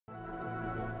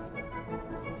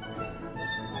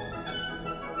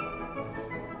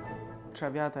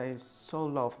Traviata is so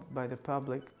loved by the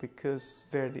public because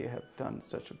Verdi have done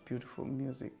such a beautiful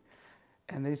music.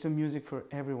 And it's a music for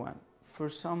everyone. For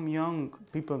some young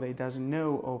people that doesn't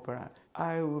know opera,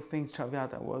 I will think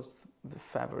Traviata was the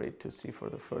favorite to see for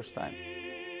the first time.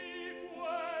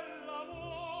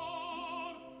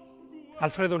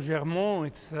 Alfredo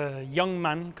Germont is a young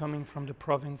man coming from the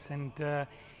province, and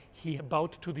he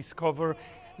about to discover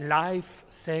life,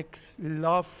 sex,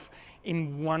 love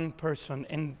in one person,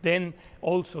 and then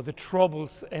also the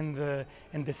troubles and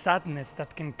the sadness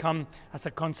that can come as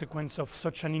a consequence of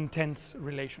such an intense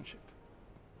relationship.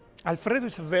 Alfredo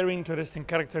is a very interesting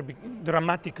character,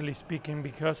 dramatically speaking,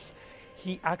 because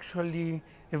he actually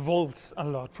evolves a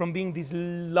lot from being this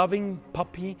loving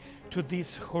puppy to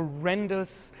this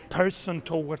horrendous person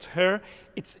towards her.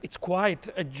 It's quite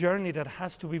a journey that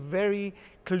has to be very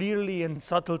clearly and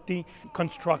subtly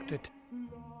constructed.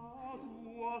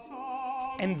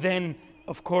 And then,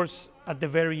 of course, at the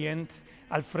very end,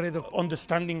 Alfredo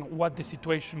understanding what the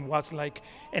situation was like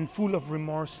and full of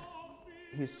remorse.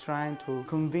 He's trying to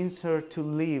convince her to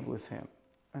live with him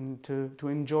and to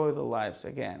enjoy the lives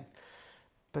again.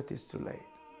 But it's too late.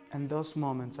 And those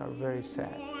moments are very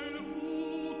sad.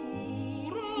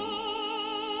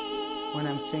 When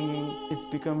I'm singing, it's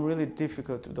become really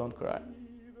difficult to don't cry.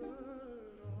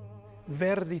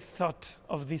 Verdi thought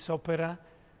of this opera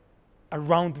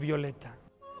around Violetta.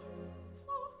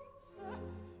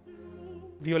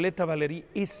 Violetta Valerii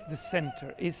is the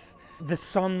center, is the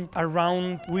sun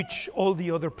around which all the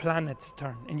other planets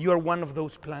turn. And you are one of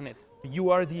those planets.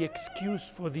 You are the excuse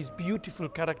for this beautiful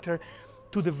character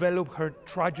to develop her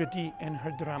tragedy and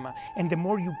her drama. And the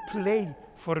more you play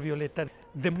for Violetta,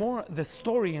 the more the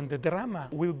story and the drama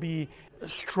will be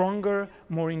stronger,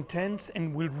 more intense,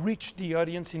 and will reach the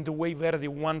audience in the way Verdi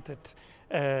wanted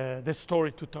the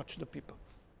story to touch the people.